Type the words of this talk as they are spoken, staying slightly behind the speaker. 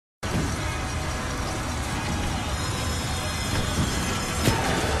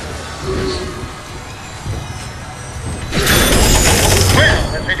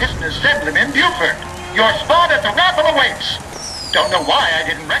Assemblyman Buford. Your spot at the raffle awaits. Don't know why I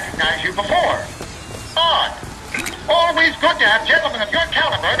didn't recognize you before. Odd. Always good to have gentlemen of your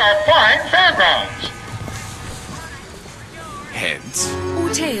caliber at our fine fairgrounds. Heads. Or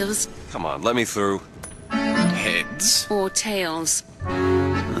tails. Come on, let me through. Heads. Or tails.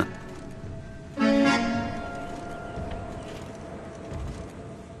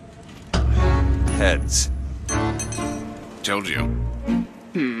 Heads. Told you.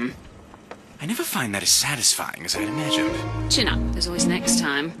 I never find that as satisfying as I'd imagined. Chin up. There's always next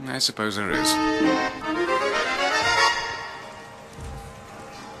time. I suppose there is.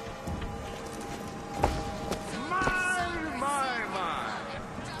 My.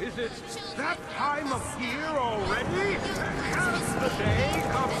 Is it that time of year already? Has the day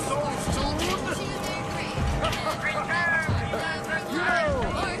come so soon?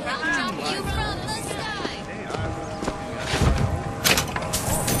 You from the sky.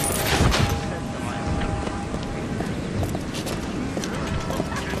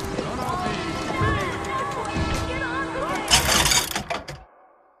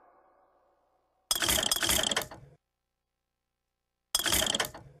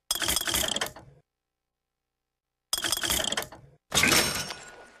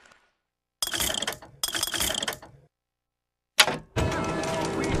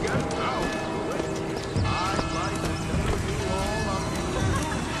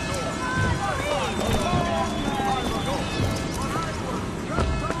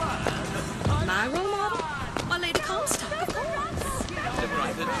 My role model? My Lady Comstock, of course. The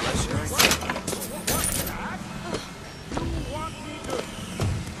private pleasure.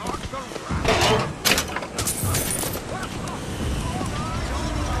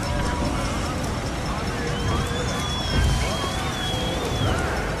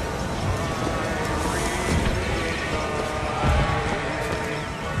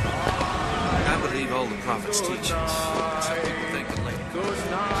 I believe all the prophets' teachings. Some people think that Lady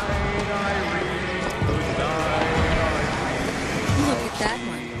Look at that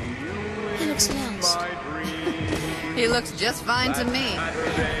one. He looks lost. He looks just fine to me.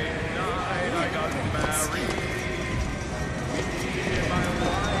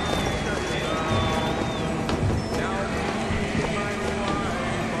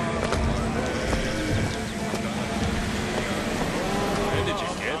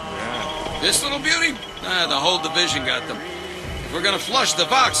 This little beauty? The whole division got them. If we're gonna flush the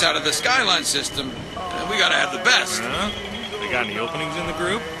Vox out of the Skyline system, we gotta have the best. They got any openings in the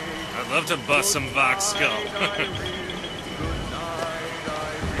group? I'd love to bust some Vox skull.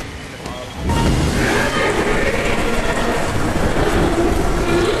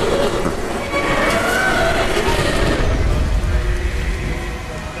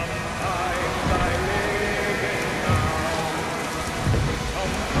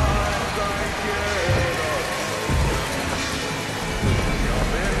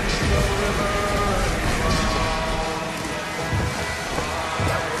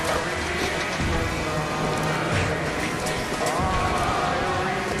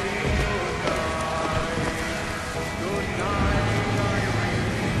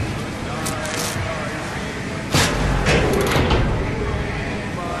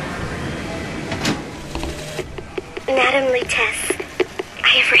 Madam Lutess, I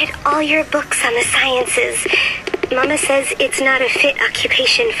have read all your books on the sciences. Mama says it's not a fit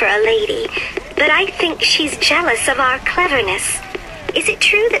occupation for a lady, but I think she's jealous of our cleverness. Is it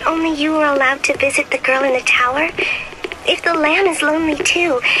true that only you are allowed to visit the girl in the tower? If the lamb is lonely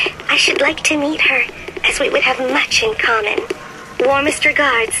too, I should like to meet her, as we would have much in common. Warmest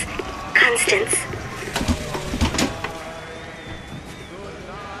regards, Constance.